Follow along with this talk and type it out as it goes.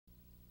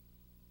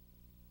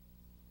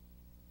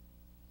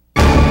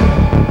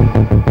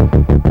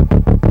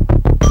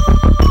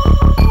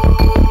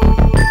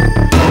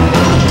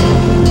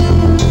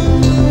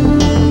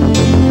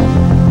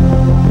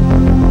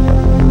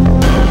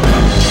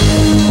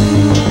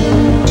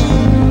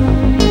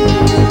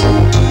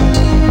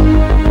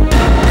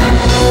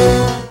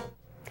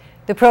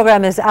The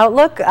program is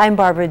Outlook. I'm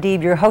Barbara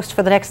Deeb, your host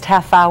for the next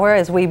half hour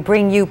as we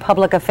bring you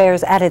public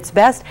affairs at its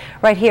best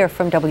right here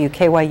from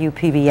WKYU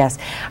PBS.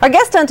 Our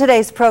guest on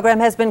today's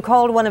program has been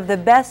called one of the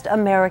best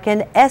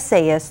American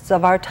essayists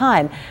of our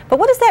time. But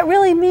what does that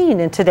really mean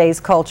in today's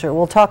culture?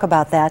 We'll talk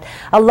about that.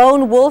 A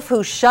lone wolf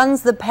who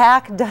shuns the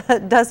pack,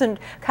 doesn't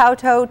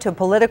kowtow to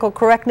political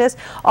correctness,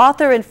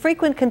 author and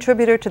frequent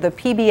contributor to the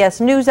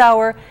PBS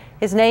NewsHour.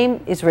 His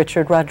name is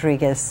Richard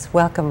Rodriguez.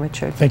 Welcome,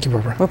 Richard. Thank you,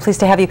 Barbara. We're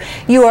pleased to have you.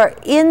 You are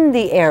in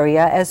the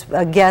area as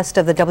a guest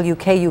of the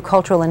WKU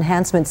Cultural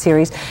Enhancement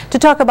Series to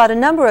talk about a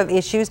number of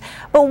issues.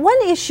 But one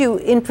issue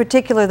in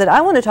particular that I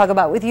want to talk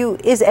about with you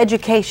is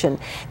education,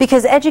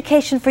 because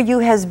education for you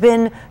has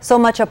been so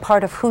much a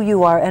part of who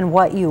you are and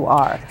what you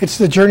are. It's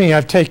the journey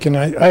I've taken.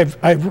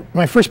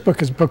 My first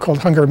book is a book called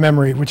Hunger of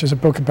Memory, which is a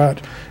book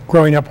about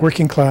growing up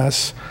working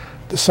class,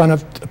 the son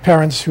of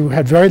parents who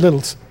had very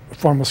little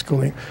formal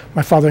schooling.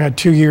 My father had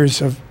 2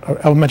 years of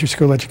elementary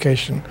school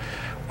education.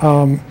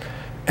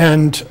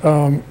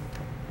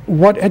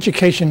 What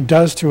education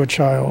does to a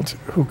child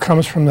who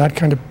comes from that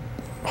kind of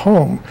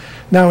home.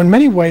 Now, in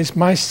many ways,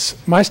 my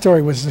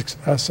story was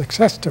a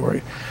success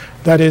story.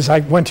 That is, I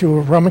went to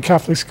a Roman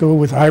Catholic school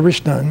with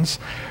Irish nuns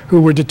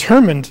who were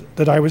determined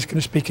that I was going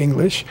to speak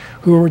English,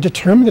 who were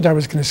determined that I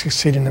was going to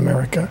succeed in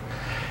America.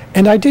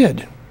 And I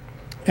did.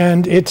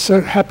 And it's a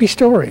happy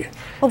story.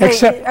 Well,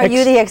 are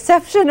you the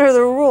exception or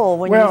the rule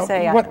when you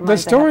say the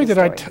story that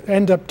I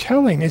end up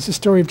telling is the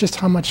story of just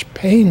how much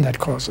pain that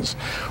causes.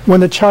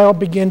 When the child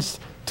begins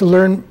to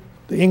learn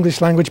the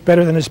English language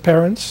better than his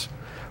parents,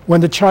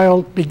 when the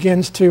child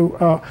begins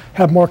to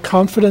have more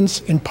confidence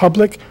in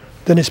public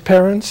than his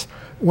parents,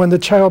 when the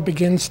child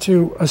begins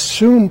to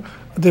assume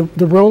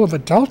the role of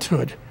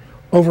adulthood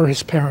over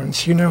his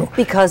parents, you know.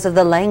 Because of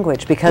the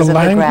language, because of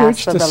the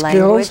grasp of the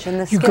language and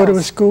the skills. You go to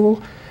a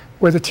school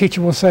where the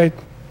teacher will say,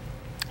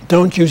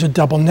 don't use a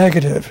double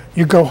negative.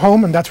 You go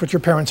home and that's what your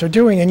parents are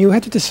doing, and you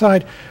had to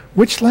decide,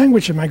 which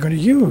language am I going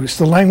to use?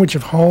 The language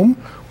of home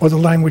or the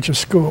language of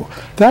school?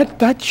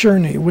 That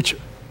journey, which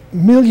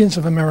millions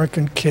of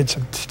American kids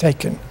have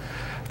taken,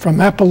 from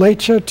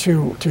Appalachia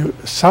to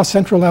South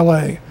Central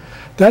LA,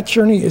 that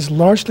journey is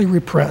largely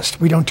repressed.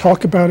 We don't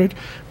talk about it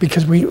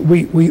because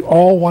we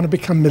all want to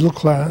become middle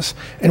class,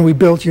 and we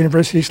build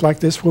universities like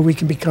this where we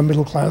can become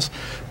middle class.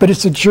 But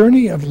it's a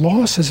journey of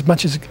loss as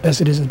much as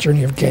it is a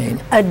journey of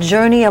gain. A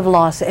journey of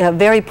loss,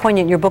 very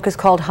poignant. Your book is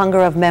called Hunger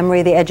of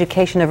Memory, The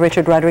Education of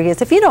Richard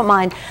Rodriguez. If you don't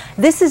mind,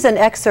 this is an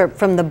excerpt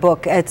from the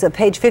book. It's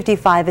page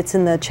 55. It's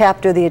in the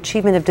chapter, The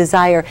Achievement of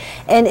Desire.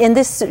 And in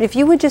this, if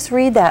you would just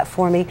read that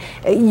for me.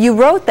 You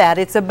wrote that.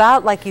 It's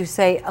about, like you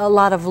say, a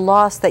lot of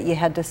loss that you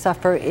had to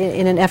suffer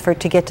in an effort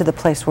to get to the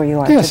place where you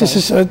are yes, today.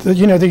 This is,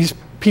 you know, these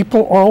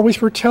people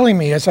always were telling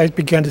me as I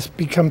began to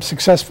become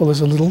successful as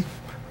a little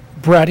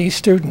bratty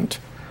student,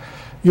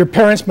 your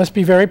parents must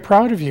be very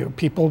proud of you.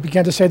 People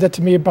began to say that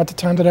to me about the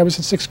time that I was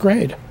in 6th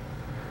grade.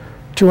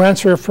 To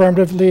answer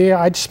affirmatively,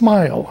 I'd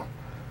smile.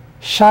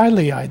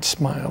 Shyly, I'd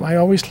smile. I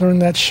always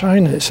learned that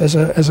shyness as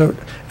a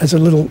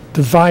little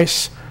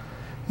device,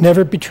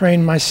 never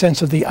betraying my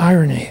sense of the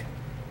irony.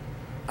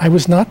 I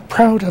was not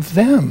proud of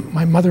them,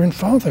 my mother and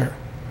father.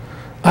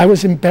 I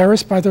was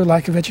embarrassed by their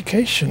lack of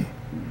education.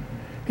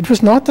 It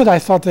was not that I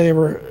thought they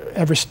were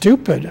ever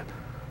stupid,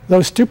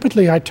 though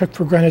stupidly I took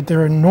for granted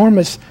their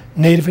enormous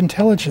native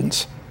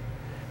intelligence.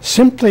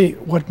 Simply,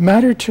 what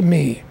mattered to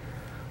me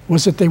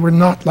was that they were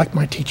not like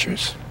my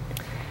teachers.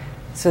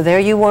 So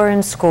there you were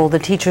in school, the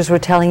teachers were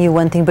telling you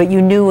one thing, but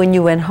you knew when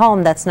you went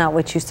home that's not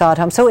what you saw at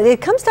home. So it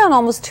comes down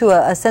almost to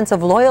a sense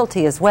of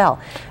loyalty as well.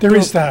 There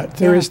is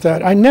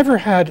that. I never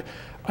had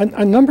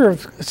a number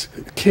of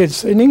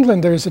kids. In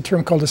England, there's a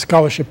term called a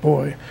scholarship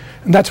boy,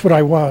 and that's what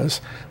I was.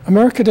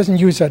 America doesn't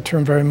use that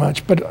term very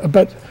much,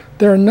 but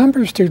there are a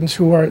number of students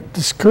who are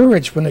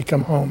discouraged when they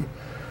come home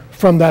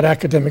from that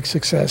academic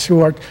success, who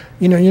are,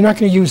 you know, you're not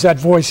going to use that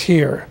voice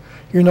here.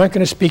 You're not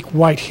going to speak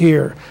white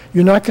here.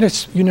 You're not going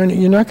to,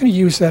 you're not going to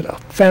use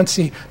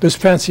those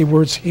fancy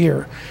words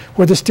here,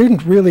 where the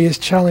student really is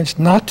challenged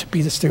not to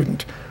be the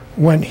student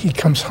when he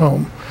comes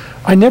home.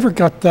 I never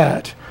got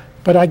that.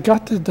 But I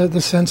got the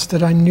sense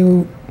that I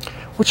knew,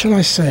 what should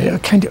I say, a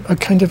kind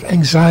of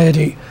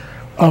anxiety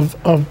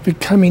of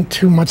becoming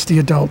too much the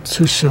adult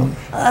too soon.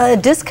 A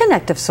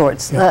disconnect of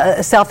sorts, yeah.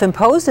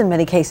 Self-imposed in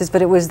many cases,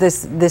 but it was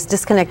this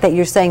disconnect that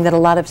you're saying that a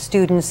lot of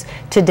students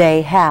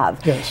today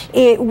have. Yes.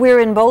 We're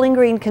in Bowling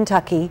Green,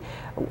 Kentucky.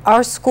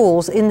 Our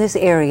schools in this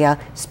area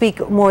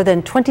speak more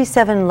than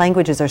 27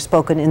 languages are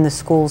spoken in the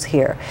schools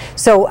here.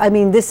 So, I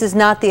mean, this is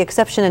not the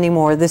exception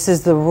anymore. This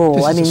is the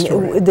rule.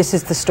 This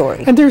is the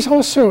story. And there's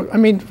also, I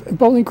mean,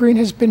 Bowling Green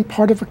has been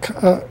part of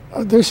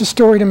there's a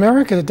story in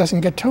America that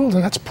doesn't get told,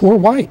 and that's poor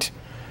white.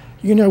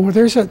 You know, where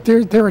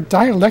there are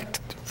dialect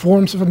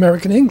forms of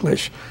American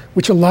English,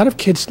 which a lot of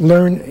kids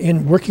learn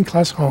in working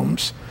class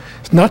homes.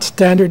 It's not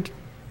standard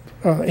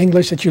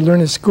English that you learn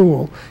in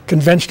school,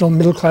 conventional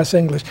middle-class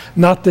English,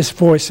 not this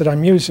voice that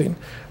I'm using,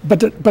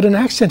 but an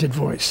accented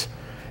voice.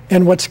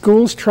 And what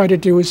schools try to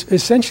do is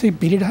essentially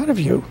beat it out of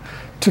you.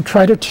 to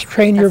try to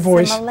train your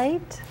voice.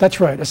 Assimilate? That's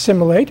right,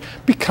 assimilate,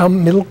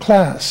 become middle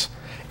class.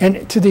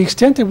 And to the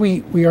extent that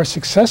we are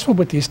successful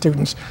with these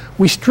students,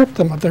 we strip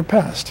them of their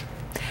past.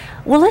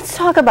 Well, let's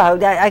talk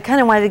about, I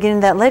kind of wanted to get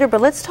into that later, but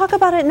let's talk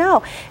about it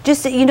now.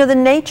 Just, you know, the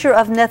nature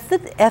of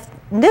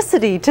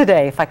ethnicity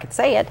today, if I could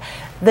say it,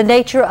 the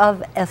nature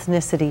of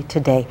ethnicity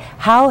today.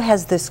 How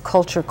has this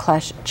culture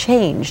clash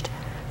changed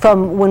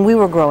from when we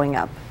were growing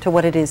up to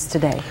what it is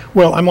today?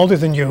 Well, I'm older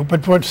than you,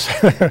 but what's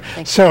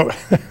so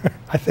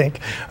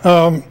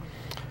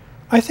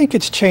I think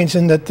it's changed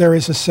in that there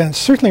is a sense.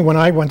 Certainly, when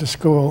I went to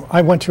school,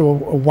 I went to a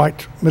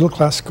white middle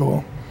class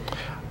school.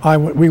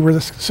 We were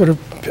sort of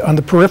on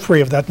the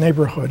periphery of that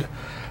neighborhood,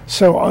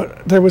 so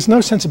there was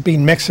no sense of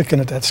being Mexican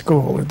at that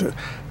school.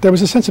 There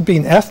was a sense of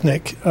being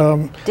ethnic.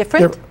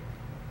 Different.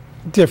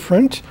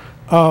 Different.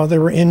 There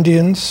were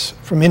Indians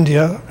from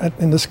India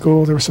in the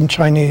school. There were some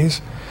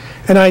Chinese.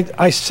 And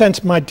I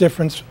sensed my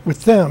difference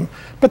with them.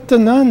 But the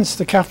nuns,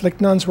 the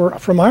Catholic nuns, were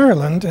from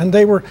Ireland, and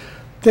they were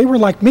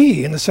like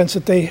me in the sense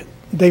that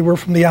they were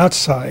from the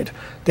outside.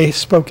 They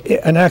spoke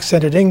an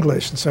accented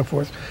English and so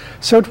forth.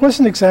 So it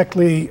wasn't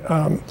exactly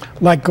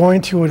like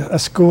going to a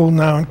school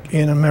now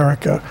in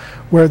America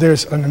where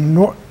there's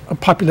a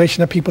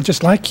population of people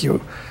just like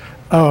you,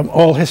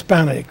 all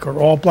Hispanic or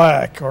all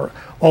black or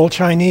all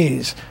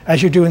Chinese,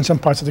 as you do in some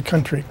parts of the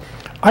country.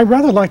 I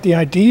rather like the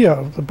idea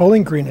of the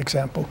Bowling Green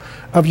example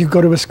of you go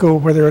to a school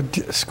where there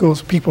are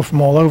people from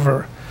all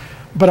over.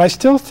 But I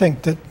still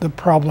think that the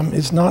problem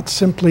is not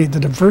simply the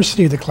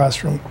diversity of the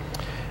classroom.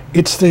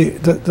 It's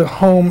the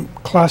home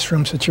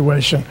classroom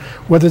situation,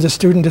 whether the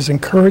student is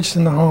encouraged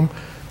in the home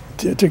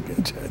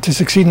to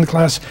succeed in the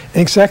class,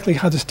 and exactly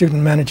how the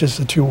student manages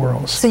the two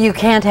worlds. So you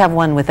can't have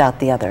one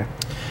without the other.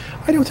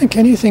 I don't think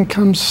anything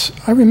comes.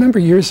 I remember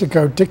years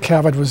ago, Dick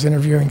Cavett was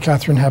interviewing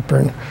Katharine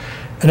Hepburn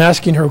and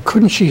asking her,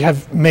 couldn't she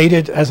have made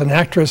it as an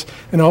actress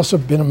and also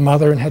been a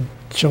mother and had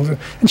children?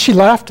 And she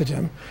laughed at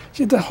him.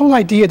 She said, the whole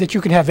idea that you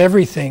can have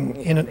everything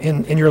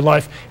in your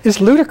life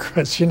is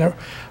ludicrous, you know.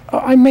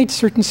 I made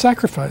certain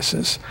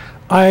sacrifices.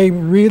 I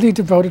really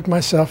devoted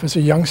myself as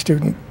a young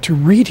student to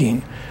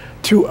reading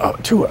to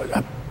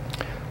an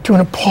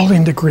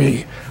appalling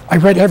degree. I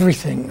read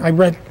everything. I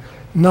read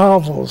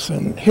novels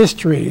and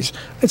histories.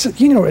 It's,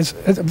 you know,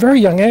 at a very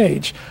young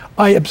age,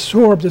 I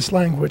absorbed this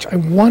language. I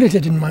wanted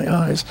it in my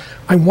eyes.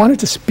 I wanted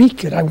to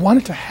speak it. I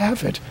wanted to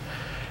have it.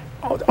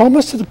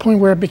 Almost to the point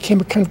where it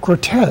became a kind of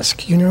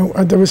grotesque, you know.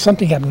 There was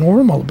something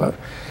abnormal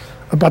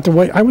about the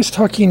way I was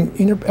talking,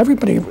 you know,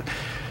 everybody.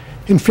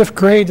 In 5th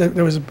grade,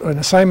 there was an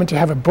assignment to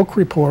have a book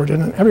report,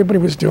 and everybody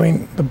was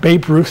doing the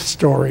Babe Ruth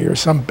story or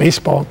some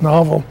baseball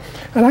novel.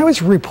 And I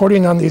was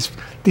reporting on these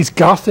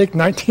Gothic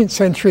 19th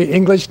century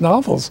English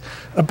novels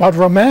about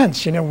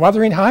romance, you know,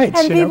 Wuthering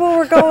Heights. And people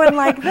were going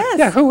like this.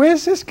 Yeah, who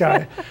is this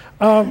guy?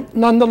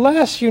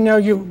 Nonetheless, you know,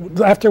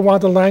 after a while,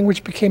 the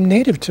language became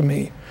native to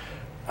me.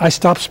 I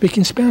stopped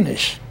speaking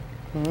Spanish.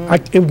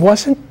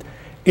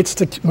 It's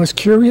the most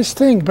curious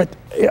thing, but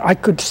I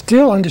could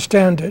still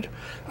understand it.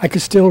 I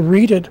could still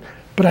read it,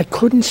 but I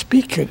couldn't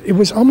speak it. It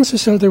was almost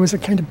as though there was a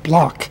kind of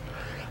block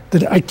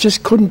that I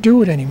just couldn't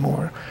do it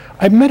anymore.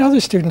 I've met other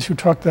students who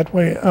talked that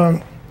way.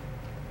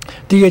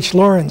 D.H.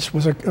 Lawrence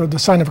was the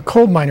son of a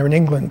coal miner in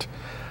England,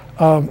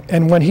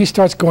 and when he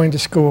starts going to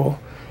school,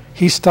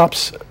 he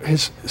stops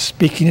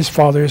speaking his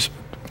father's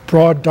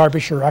broad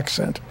Derbyshire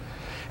accent.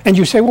 And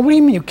you say, well, what do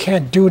you mean you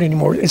can't do it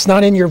anymore? It's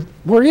not in your,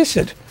 where is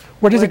it?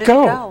 Where did it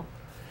go?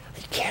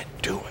 You can't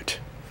do it.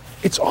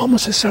 It's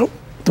almost as though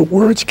the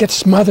words get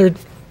smothered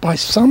by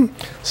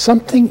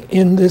something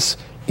in this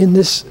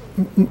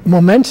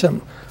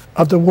momentum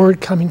of the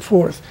word coming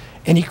forth,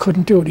 and he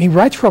couldn't do it. He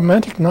writes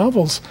romantic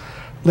novels.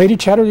 Lady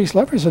Chatterley's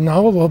Lover is a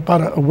novel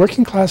about a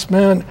working class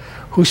man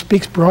who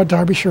speaks broad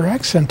Derbyshire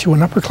accent to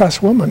an upper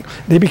class woman.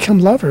 They become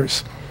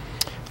lovers.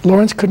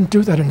 Lawrence couldn't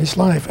do that in his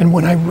life, and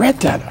when I read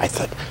that, I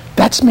thought,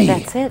 that's me.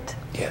 That's it.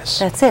 Yes.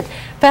 That's it.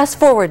 Fast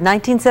forward,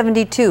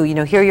 1972, you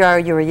know, here you are,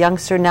 you're a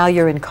youngster, now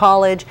you're in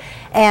college,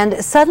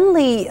 and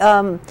suddenly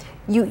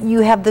you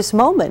have this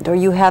moment, or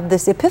you have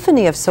this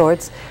epiphany of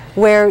sorts,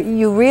 where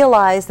you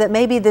realize that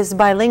maybe this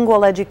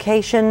bilingual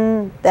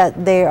education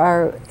that they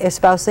are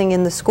espousing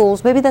in the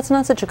schools, maybe that's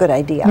not such a good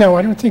idea. No,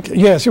 I don't think,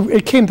 yes,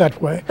 it came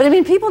that way. But I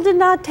mean, people did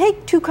not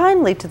take too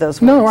kindly to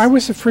those words. No, I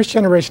was the first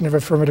generation of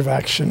affirmative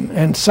action,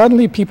 and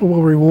suddenly people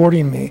were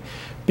rewarding me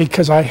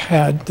because I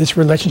had this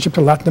relationship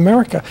to Latin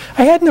America.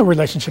 I had no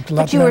relationship to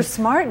Latin America. But you were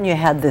smart and you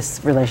had this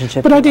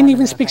relationship. But I didn't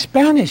even speak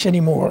Spanish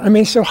anymore. I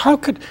mean, so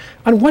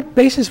on what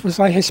basis was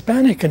I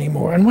Hispanic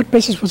anymore? On what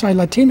basis was I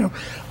Latino?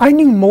 I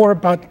knew more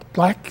about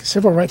black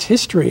civil rights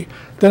history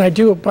than I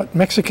do about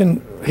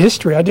Mexican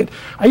history.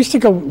 I used to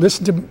go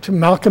listen to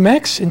Malcolm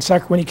X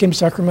when he came to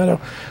Sacramento.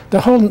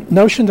 The whole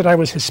notion that I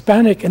was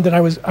Hispanic and that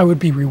I would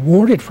be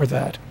rewarded for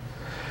that.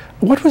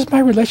 What was my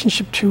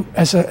relationship to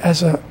as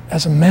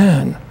a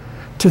man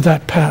to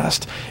that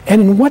past? And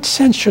in what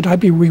sense should I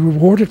be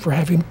rewarded for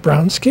having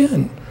brown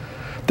skin?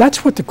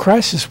 That's what the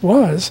crisis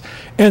was.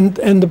 And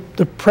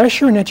the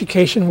pressure in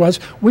education was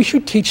we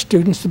should teach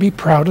students to be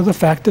proud of the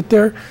fact that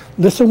they're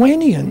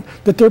Lithuanian,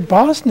 that they're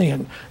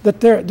Bosnian, that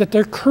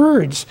they're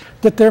Kurds,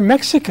 that they're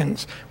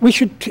Mexicans. We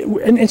should,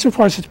 and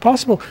insofar as it's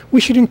possible,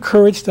 we should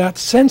encourage that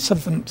sense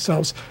of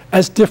themselves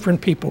as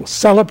different people,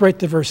 celebrate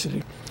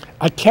diversity.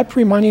 I kept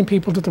reminding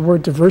people that the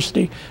word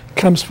diversity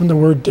comes from the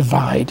word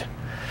divide,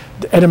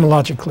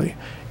 etymologically.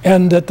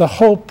 And that the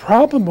whole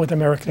problem with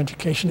American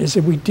education is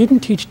that we didn't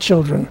teach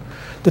children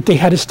that they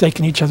had a stake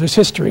in each other's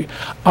history.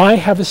 I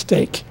have a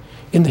stake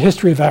in the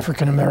history of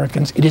African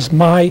Americans. It is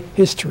my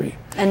history.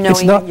 And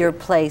knowing your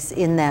place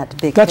in that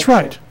big That's picture.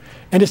 right.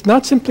 And it's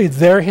not simply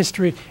their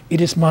history, it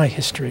is my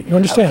history. You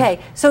understand? Okay,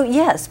 so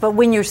yes, but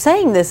when you're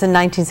saying this in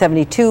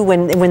 1972,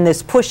 when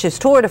this push is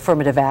toward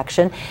affirmative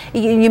action,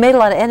 you made a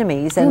lot of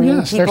enemies and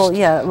people,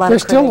 a lot of critics.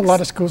 There's still a lot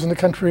of schools in the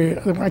country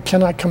I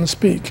cannot come and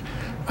speak.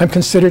 I'm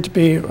considered to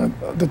be,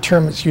 the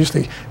term is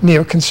usually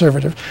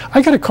neoconservative.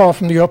 I got a call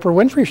from the Oprah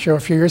Winfrey Show a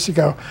few years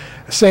ago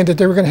saying that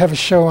they were going to have a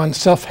show on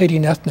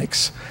self-hating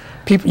ethnics.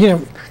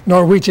 People,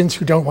 Norwegians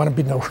who don't want to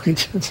be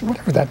Norwegians,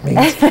 whatever that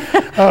means.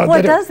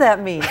 What does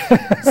that mean?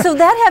 So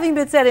that having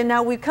been said, and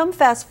now we've come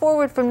fast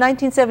forward from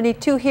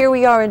 1972, here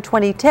we are in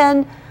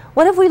 2010.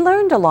 What have we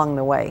learned along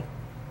the way?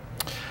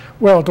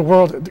 Well,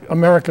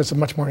 America is a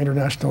much more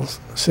international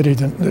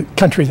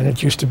country than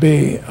it used to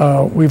be.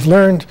 We've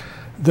learned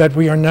that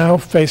we are now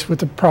faced with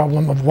the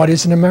problem of what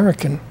is an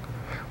American.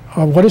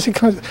 What is it?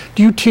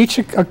 Do you teach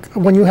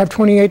when you have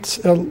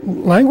 28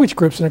 language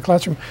groups in a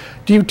classroom?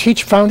 Do you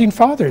teach founding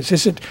fathers?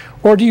 Is it,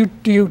 or do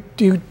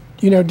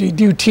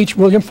you teach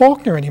William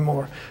Faulkner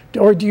anymore?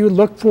 Or do you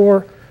look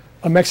for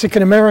a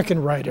Mexican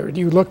American writer? Do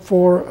you look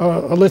for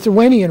a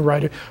Lithuanian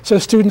writer so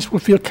students will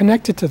feel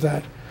connected to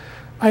that?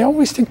 I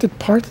always think that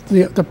part of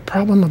the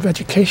problem of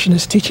education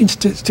is teaching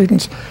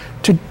students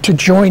to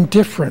join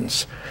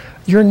difference.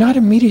 You're not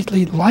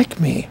immediately like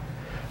me,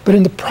 but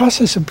in the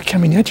process of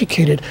becoming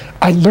educated,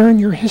 I learn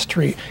your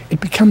history.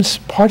 It becomes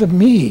part of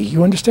me,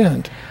 you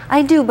understand?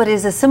 I do, but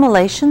is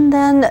assimilation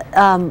then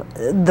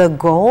the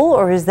goal,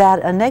 or is that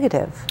a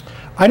negative?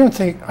 I don't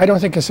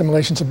think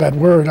assimilation's a bad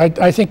word.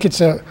 I think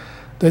it's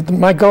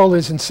my goal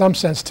is in some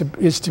sense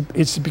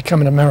to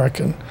become an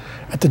American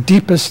at the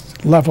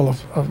deepest level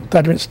of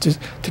that is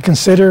to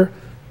consider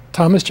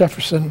Thomas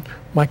Jefferson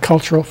my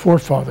cultural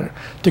forefather,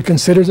 to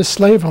consider the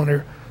slave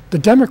owner, the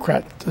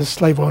Democrat, the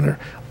slave owner,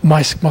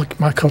 my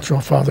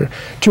cultural father,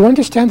 to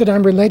understand that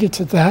I'm related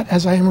to that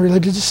as I am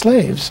related to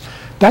slaves.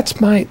 That's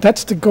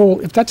the goal.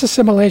 If that's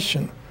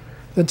assimilation,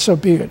 then so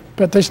be it.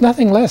 But there's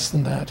nothing less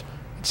than that,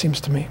 it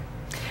seems to me.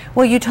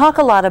 Well, you talk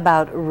a lot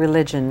about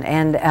religion,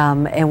 and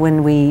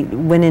when we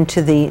went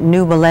into the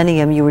new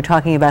millennium, you were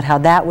talking about how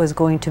that was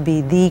going to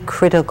be the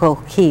critical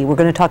key. We're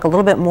going to talk a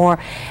little bit more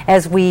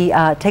as we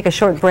take a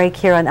short break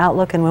here on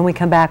Outlook, and when we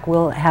come back,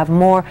 we'll have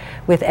more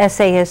with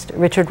essayist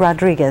Richard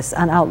Rodriguez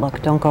on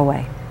Outlook. Don't go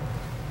away.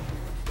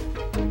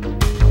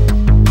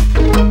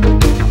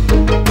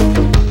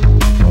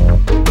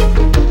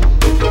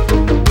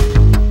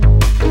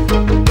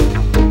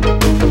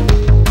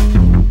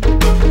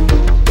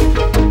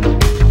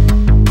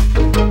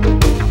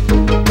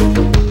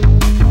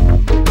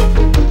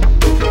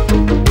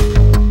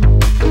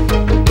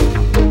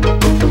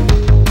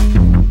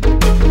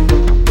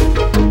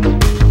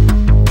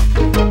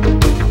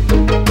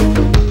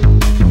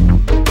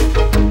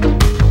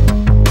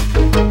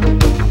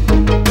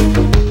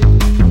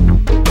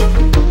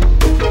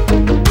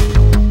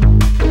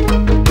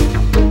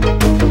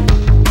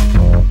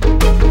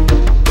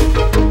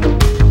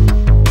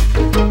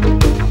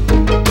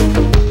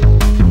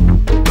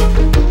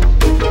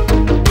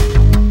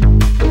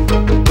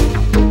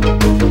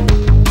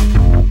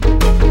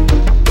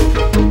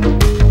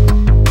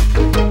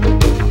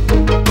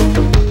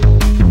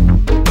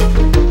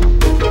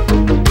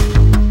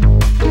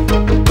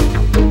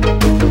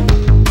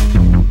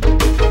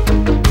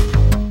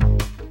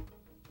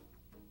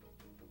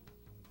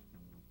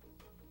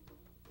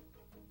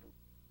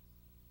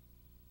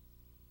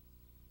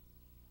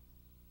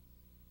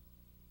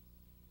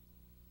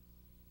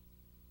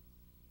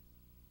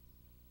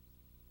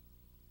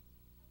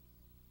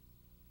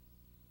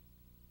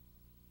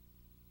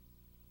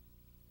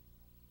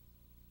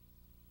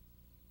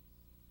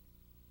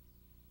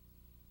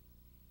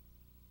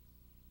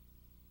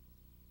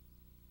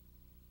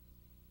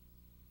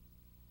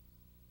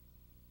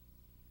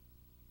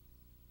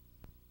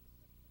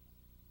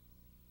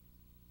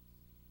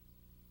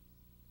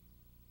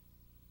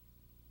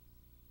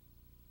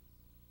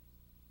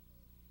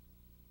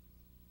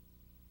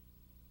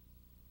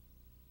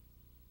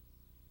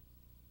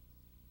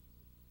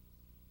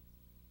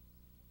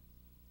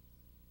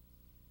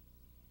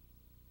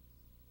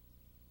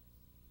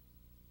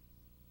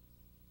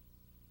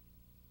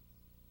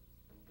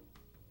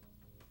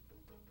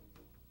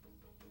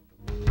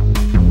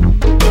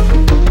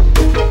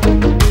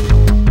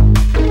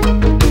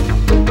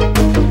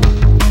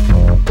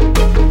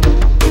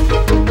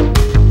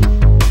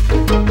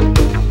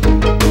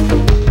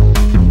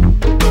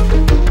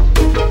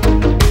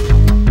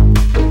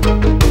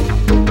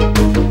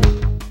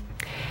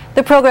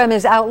 program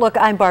is Outlook.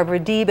 I'm Barbara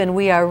Deeb, and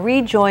we are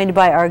rejoined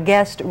by our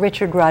guest,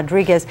 Richard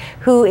Rodriguez,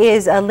 who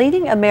is a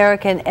leading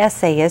American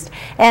essayist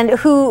and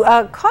who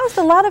caused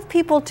a lot of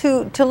people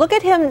to look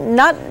at him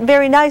not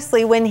very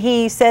nicely when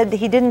he said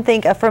he didn't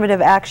think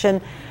affirmative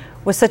action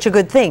was such a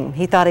good thing.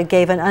 He thought it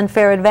gave an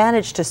unfair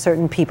advantage to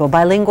certain people.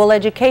 Bilingual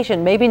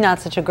education, maybe not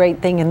such a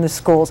great thing in the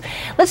schools.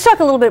 Let's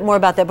talk a little bit more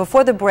about that.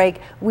 Before the break,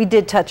 we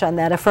did touch on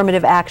that,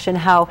 affirmative action,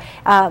 how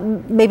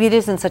maybe it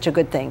isn't such a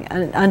good thing.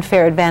 An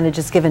unfair advantage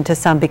is given to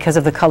some because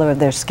of the color of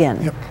their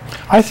skin. Yep.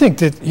 I think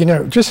that, you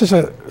know, just as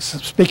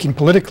speaking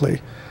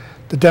politically,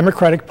 the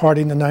Democratic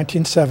Party in the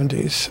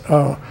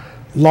 1970s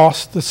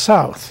lost the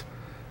South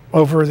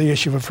over the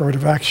issue of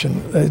affirmative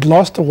action. It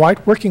lost the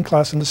white working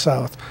class in the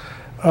South.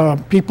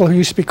 People who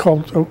used to be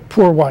called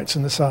poor whites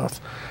in the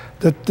South.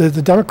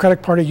 The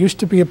Democratic Party used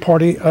to be a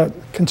party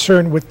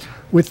concerned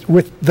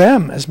with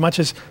them as much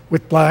as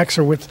with blacks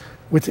or with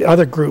the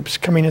other groups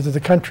coming into the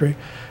country.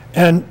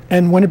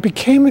 And when it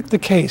became the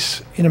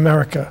case in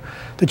America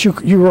that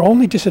you were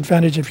only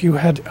disadvantaged if you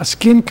had a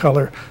skin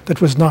color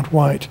that was not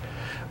white,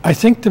 I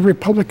think the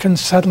Republicans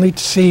suddenly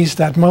seized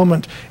that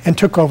moment and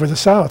took over the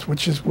South,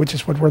 which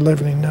is what we're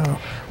living in now.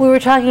 We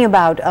were talking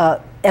about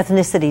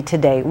ethnicity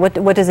today.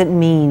 What does it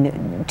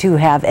mean to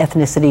have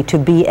ethnicity, to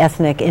be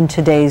ethnic in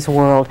today's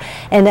world?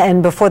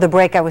 And before the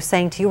break, I was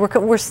saying to you,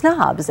 we're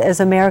snobs as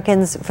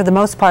Americans. For the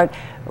most part,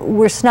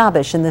 we're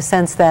snobbish in the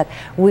sense that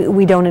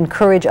we don't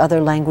encourage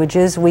other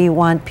languages. We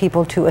want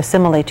people to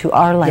assimilate to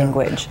our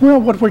language. Yeah.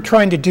 Well, what we're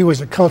trying to do as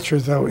a culture,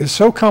 though, is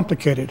so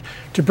complicated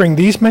to bring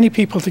these many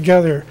people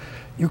together.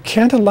 You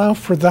can't allow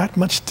for that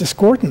much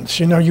discordance.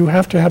 You know, you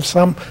have to have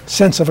some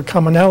sense of a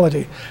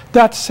commonality.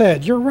 That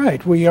said, you're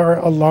right. We are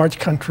a large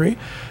country.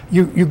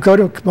 You go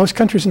to most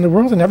countries in the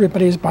world and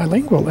everybody is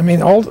bilingual. I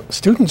mean, all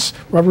students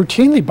are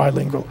routinely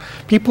bilingual.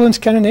 People in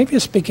Scandinavia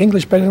speak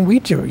English better than we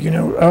do, you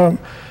know,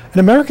 and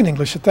American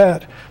English at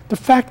that. The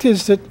fact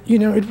is that, you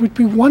know, it would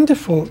be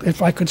wonderful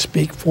if I could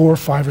speak 4 or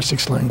 5 or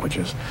 6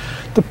 languages.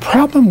 The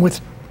problem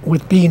with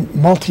being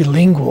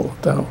multilingual,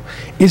 though,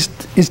 is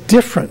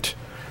different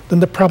than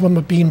the problem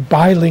of being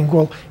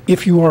bilingual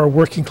if you are a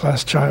working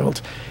class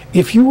child.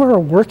 If you are a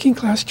working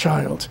class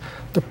child,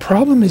 the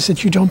problem is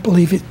that you don't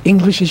believe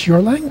English is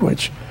your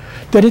language,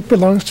 that it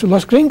belongs to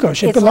los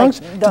gringos, it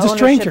belongs like to the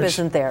strangers.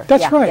 Isn't there.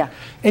 That's right. Yeah.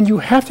 And you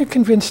have to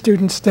convince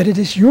students that it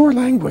is your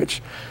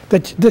language,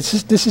 that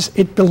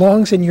it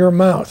belongs in your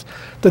mouth.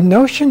 The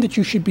notion that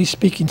you should be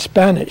speaking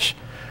Spanish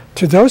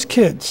to those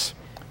kids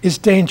is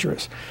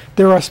dangerous.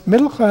 There are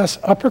middle-class,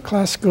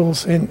 upper-class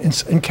schools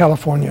in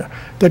California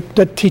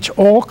that teach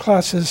all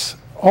classes,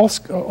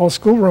 all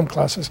schoolroom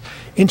classes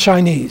in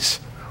Chinese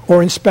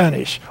or in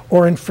Spanish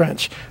or in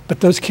French.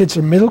 But those kids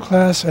are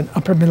middle-class and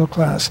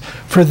upper-middle-class.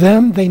 For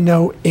them, they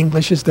know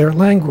English is their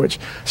language.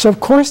 So of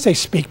course they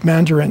speak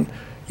Mandarin,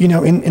 you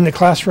know, in the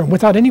classroom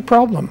without any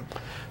problem.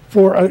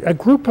 For a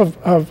group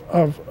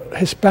of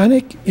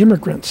Hispanic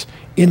immigrants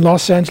in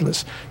Los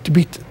Angeles to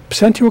be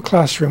sent to a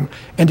classroom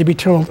and to be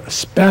told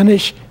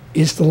Spanish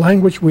is the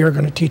language we are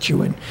going to teach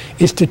you in,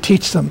 is to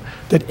teach them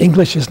that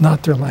English is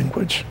not their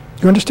language.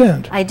 You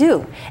understand? I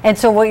do. And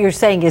so what you're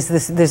saying is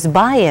this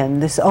buy-in,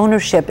 this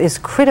ownership is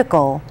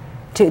critical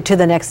to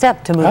the next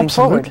step, to moving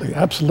forward.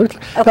 Absolutely.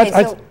 Okay,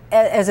 so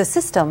as a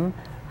system,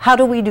 how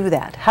do we do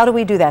that? How do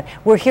we do that?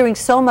 We're hearing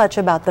so much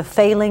about the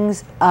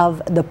failings of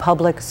the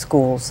public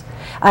schools.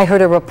 I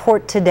heard a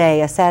report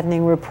today, a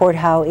saddening report,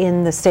 how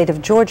in the state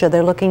of Georgia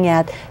they're looking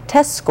at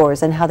test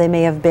scores and how they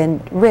may have been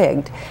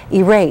rigged,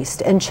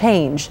 erased, and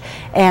changed,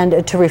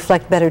 and to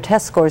reflect better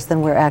test scores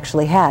than we're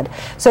actually had.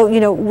 So, you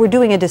know, we're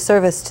doing a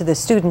disservice to the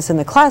students in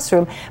the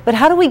classroom, but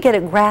how do we get a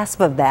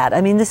grasp of that?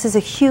 I mean, this is a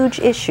huge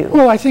issue.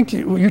 Well, I think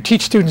you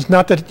teach students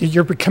not that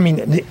you're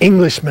becoming an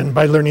Englishman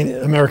by learning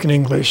American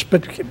English,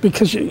 but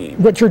because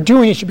what you're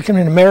doing is you're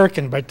becoming an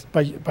American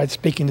by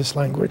speaking this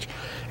language,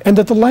 and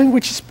that the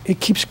language it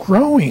keeps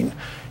growing.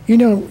 You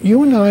know,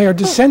 you and I are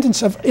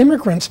descendants of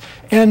immigrants,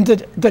 and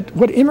that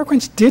what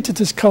immigrants did to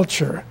this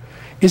culture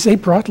is they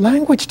brought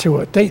language to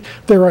it.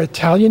 There are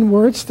Italian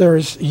words, there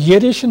is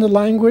Yiddish in the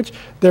language,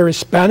 there is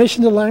Spanish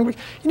in the language.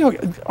 You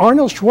know,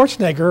 Arnold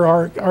Schwarzenegger,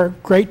 our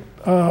great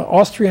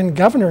Austrian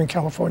governor in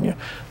California,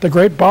 the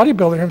great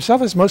bodybuilder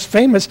himself, is most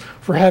famous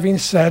for having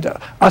said,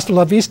 "Hasta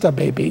la vista,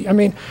 baby." I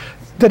mean,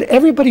 that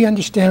everybody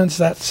understands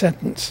that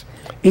sentence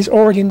is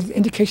already an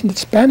indication that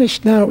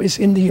Spanish now is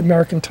in the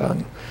American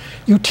tongue.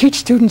 You teach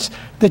students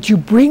that you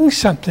bring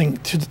something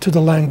to the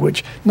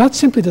language, not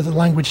simply that the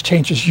language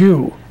changes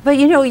you. But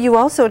you know, you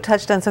also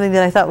touched on something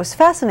that I thought was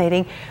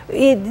fascinating.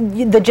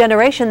 The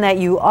generation that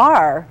you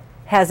are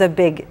has a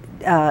big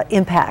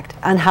impact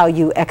on how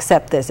you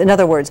accept this. In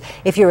other words,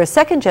 if you're a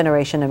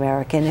second-generation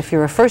American, if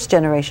you're a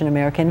first-generation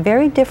American,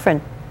 very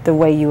different the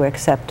way you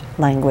accept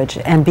language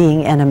and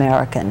being an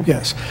American.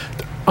 Yes.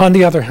 On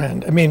the other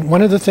hand, I mean,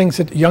 one of the things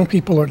that young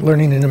people are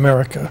learning in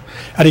America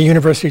at a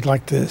university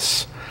like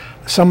this,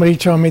 somebody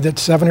told me that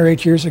 7 or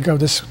 8 years ago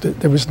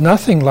there was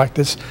nothing like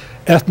this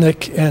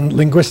ethnic and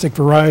linguistic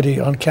variety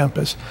on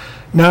campus.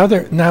 Now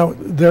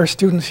there are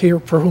students here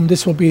for whom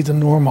this will be the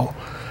normal.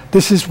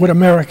 This is what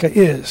America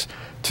is.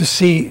 To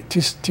see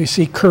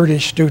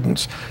Kurdish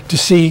students, to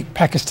see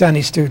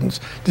Pakistani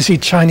students, to see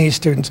Chinese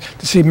students,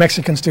 to see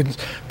Mexican students.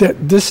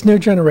 This new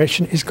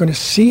generation is going to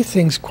see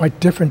things quite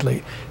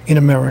differently in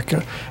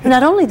America.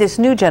 Not only this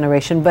new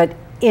generation, but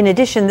in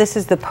addition, this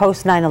is the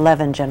post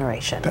 9/11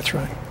 generation. That's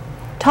right.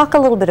 Talk a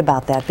little bit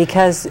about that,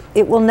 because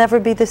it will never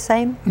be the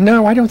same.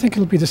 No, I don't think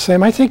it'll be the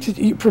same. I think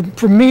that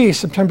for me,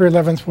 September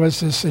 11th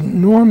was this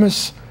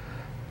enormous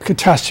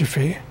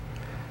catastrophe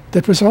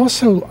that was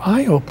also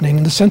eye-opening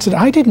in the sense that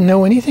I didn't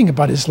know anything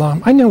about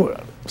Islam. I know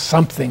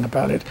something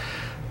about it,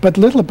 but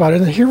little about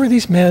it. And here were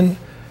these men,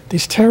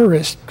 these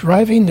terrorists,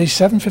 driving these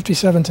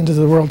 757s into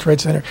the World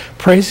Trade Center,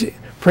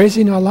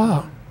 praising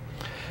Allah.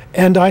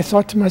 And I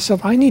thought to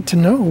myself, I need to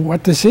know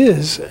what this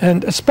is,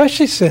 and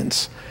especially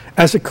since,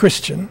 as a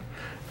Christian,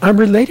 I'm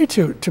related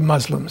to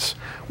Muslims.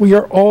 We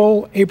are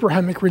all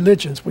Abrahamic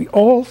religions. We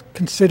all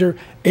consider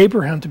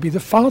Abraham to be the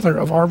father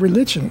of our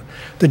religion.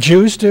 The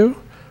Jews do,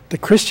 the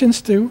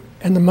Christians do,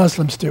 and the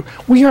Muslims do.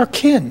 We are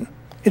kin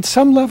at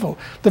some level.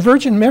 The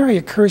Virgin Mary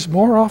occurs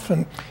more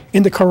often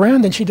in the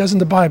Quran than she does in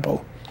the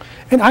Bible.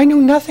 And I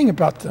knew nothing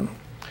about them.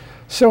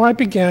 So I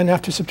began,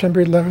 after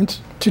September 11th,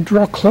 to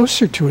draw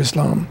closer to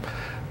Islam.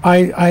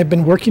 I have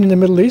been working in the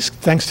Middle East,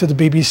 thanks to the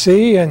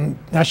BBC and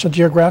National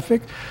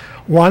Geographic,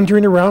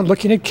 wandering around,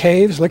 looking at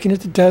caves, looking at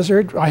the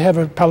desert. I have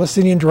a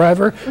Palestinian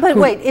driver. But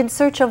wait, in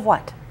search of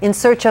what? In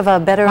search of a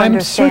better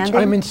understanding?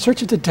 I'm in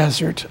search of the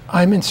desert.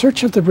 I'm in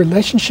search of the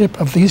relationship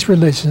of these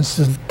religions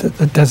to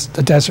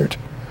the desert.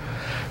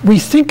 We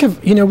think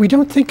of, we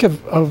don't think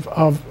of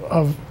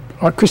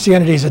our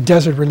Christianity as a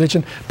desert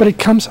religion, but it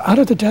comes out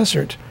of the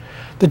desert.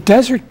 The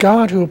desert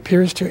God who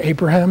appears to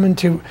Abraham and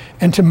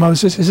to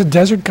Moses is a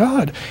desert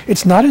God.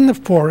 It's not in the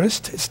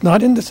forest, it's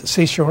not in the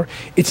seashore,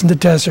 it's in the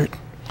desert.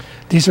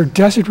 These are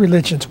desert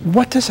religions.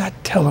 What does that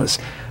tell us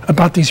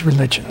about these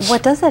religions?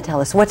 What does that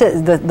tell us? What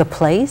is the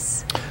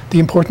place? The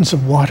importance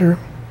of water,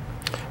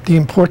 the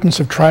importance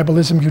of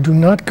tribalism. You do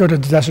not go to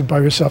the desert by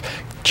yourself.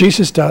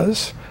 Jesus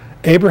does.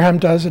 Abraham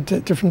does at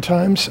different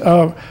times.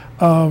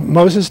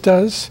 Moses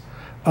does.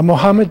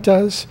 Muhammad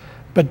does.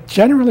 But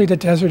generally, the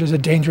desert is a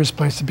dangerous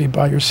place to be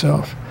by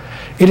yourself.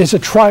 It is a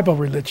tribal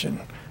religion.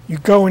 You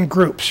go in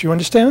groups. You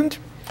understand?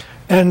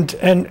 And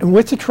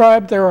with the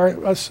tribe, there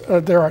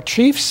are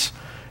chiefs.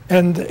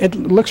 And it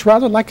looks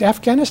rather like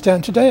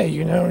Afghanistan today.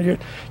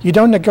 You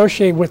don't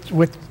negotiate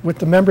with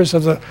the members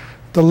of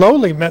the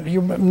lowly men.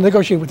 You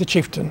negotiate with the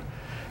chieftain.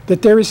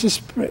 That there is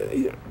this.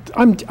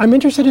 I'm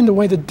interested in the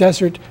way the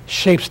desert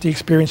shapes the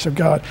experience of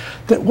God.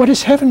 That what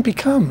does heaven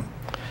become?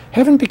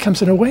 Heaven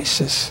becomes an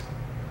oasis.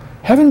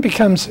 Heaven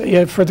becomes,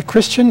 for the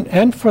Christian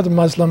and for the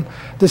Muslim,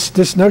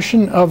 this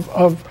notion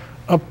of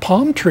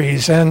palm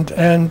trees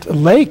and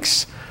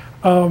lakes.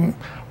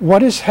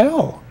 What is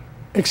hell?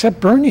 Except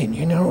burning,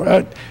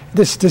 I'm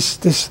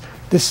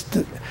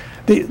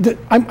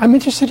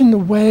interested in the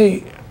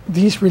way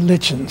these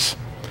religions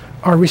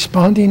are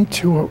responding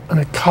to an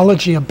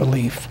ecology of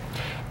belief.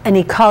 An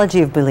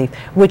ecology of belief,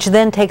 which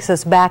then takes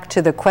us back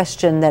to the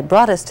question that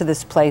brought us to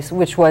this place,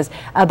 which was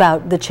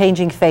about the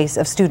changing face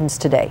of students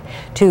today,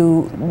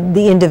 to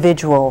the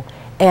individual,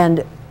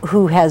 and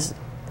who has,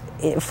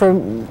 for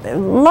a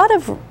lot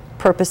of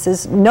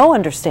purposes, no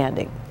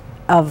understanding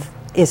of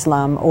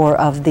Islam or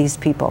of these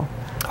people.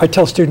 I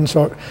tell students,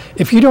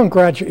 if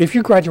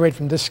you graduate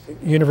from this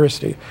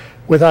university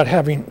without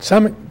having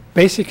some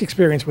basic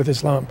experience with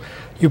Islam,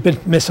 you've been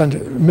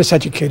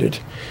miseducated.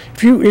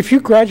 If you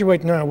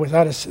graduate now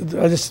without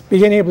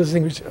being able to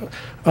distinguish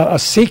a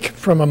Sikh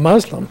from a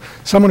Muslim,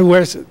 someone who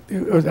wears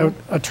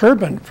a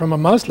turban from a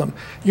Muslim,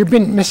 you've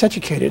been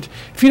miseducated.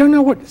 If you don't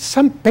know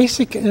some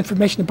basic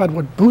information about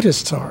what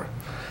Buddhists are,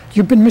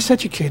 you've been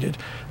miseducated.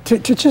 To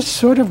just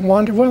sort of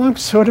wonder, well, I'm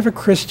sort of a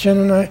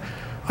Christian, and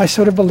I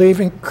sort of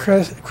believe in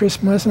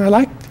Christmas, and I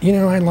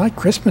like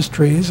Christmas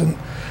trees, and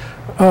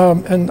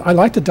I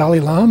like the Dalai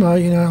Lama.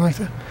 I like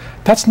that.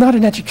 That's not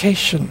an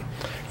education.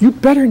 You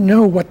better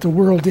know what the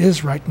world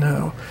is right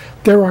now.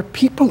 There are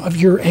people of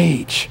your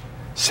age,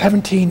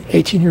 17,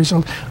 18 years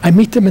old. I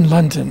meet them in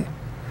London,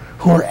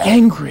 who are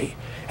angry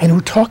and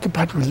who talk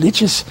about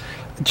religious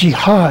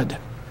jihad.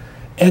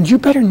 And you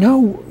better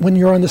know when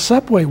you're on the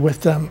subway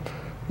with them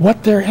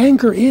what their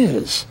anger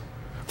is,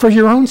 for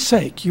your own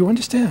sake. You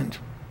understand?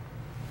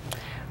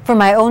 For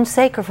my own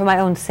sake or for my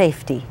own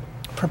safety?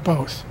 For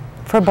both.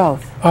 For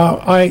both.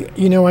 I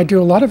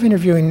do a lot of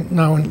interviewing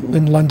now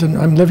in London.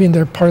 I'm living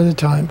there part of the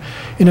time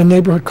in a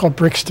neighborhood called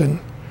Brixton,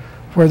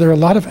 where there are a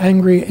lot of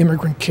angry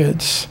immigrant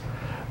kids.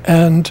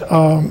 And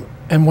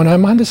when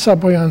I'm on the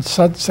subway on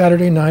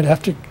Saturday night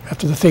after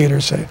the theater,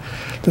 say,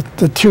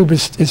 the tube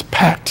is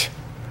packed.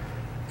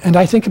 And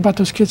I think about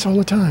those kids all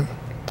the time.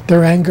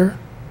 Their anger,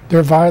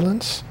 their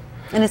violence.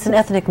 And it's an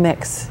ethnic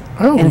mix.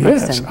 Oh, in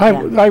yes.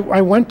 Brixton.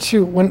 I went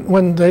to,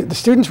 when the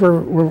students were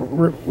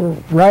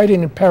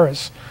rioting in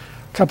Paris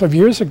a couple of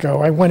years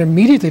ago, I went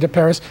immediately to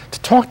Paris to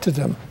talk to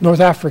them, North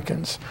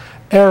Africans,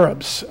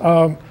 Arabs.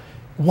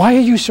 Why are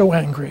you so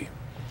angry?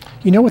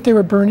 You know what they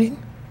were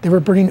burning? They were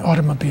burning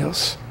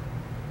automobiles.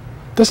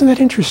 Doesn't that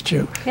interest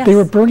you? Yes. They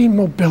were burning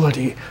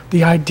mobility,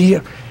 the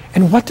idea.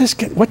 And what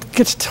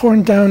gets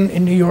torn down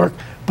in New York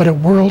but a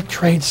World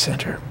Trade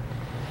Center?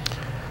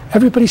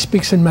 Everybody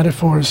speaks in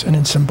metaphors and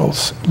in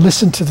symbols.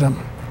 Listen to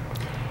them.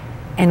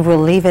 And we'll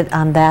leave it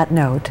on that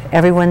note.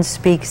 Everyone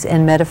speaks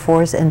in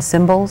metaphors and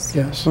symbols.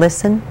 Yes.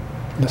 Listen.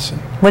 Listen.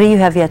 What do you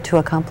have yet to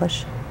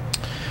accomplish?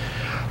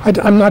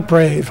 I'm not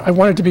brave. I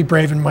wanted to be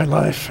brave in my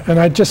life, and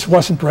I just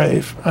wasn't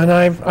brave. And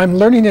I'm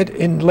learning it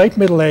in late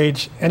middle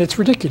age, and it's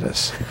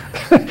ridiculous.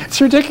 It's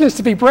ridiculous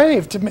to be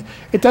brave.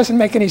 It doesn't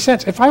make any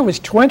sense. If I was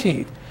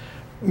 20,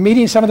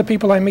 meeting some of the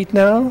people I meet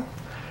now,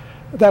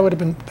 that would have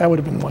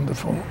been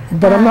wonderful.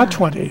 But I'm not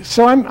 20,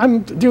 so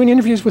I'm doing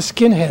interviews with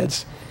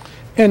skinheads,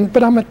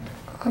 but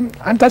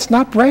that's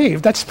not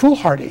brave. That's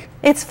foolhardy.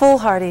 It's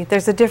foolhardy.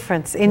 There's a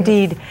difference,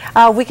 indeed.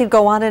 We could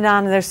go on, and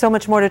there's so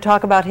much more to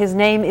talk about. His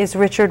name is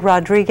Richard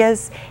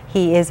Rodriguez.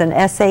 He is an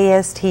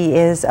essayist. He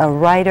is a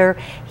writer.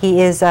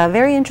 He is a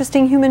very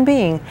interesting human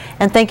being.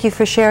 And thank you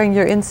for sharing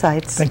your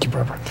insights. Thank you,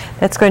 Barbara.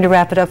 That's going to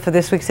wrap it up for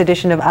this week's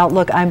edition of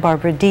Outlook. I'm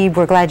Barbara Deeb.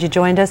 We're glad you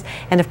joined us.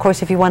 And of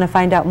course, if you want to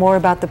find out more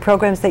about the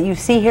programs that you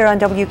see here on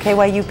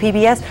WKYU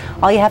PBS,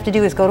 all you have to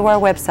do is go to our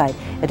website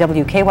at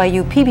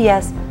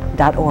WKYUPBS.org.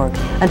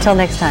 Until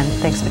next time,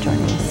 thanks for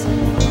joining us.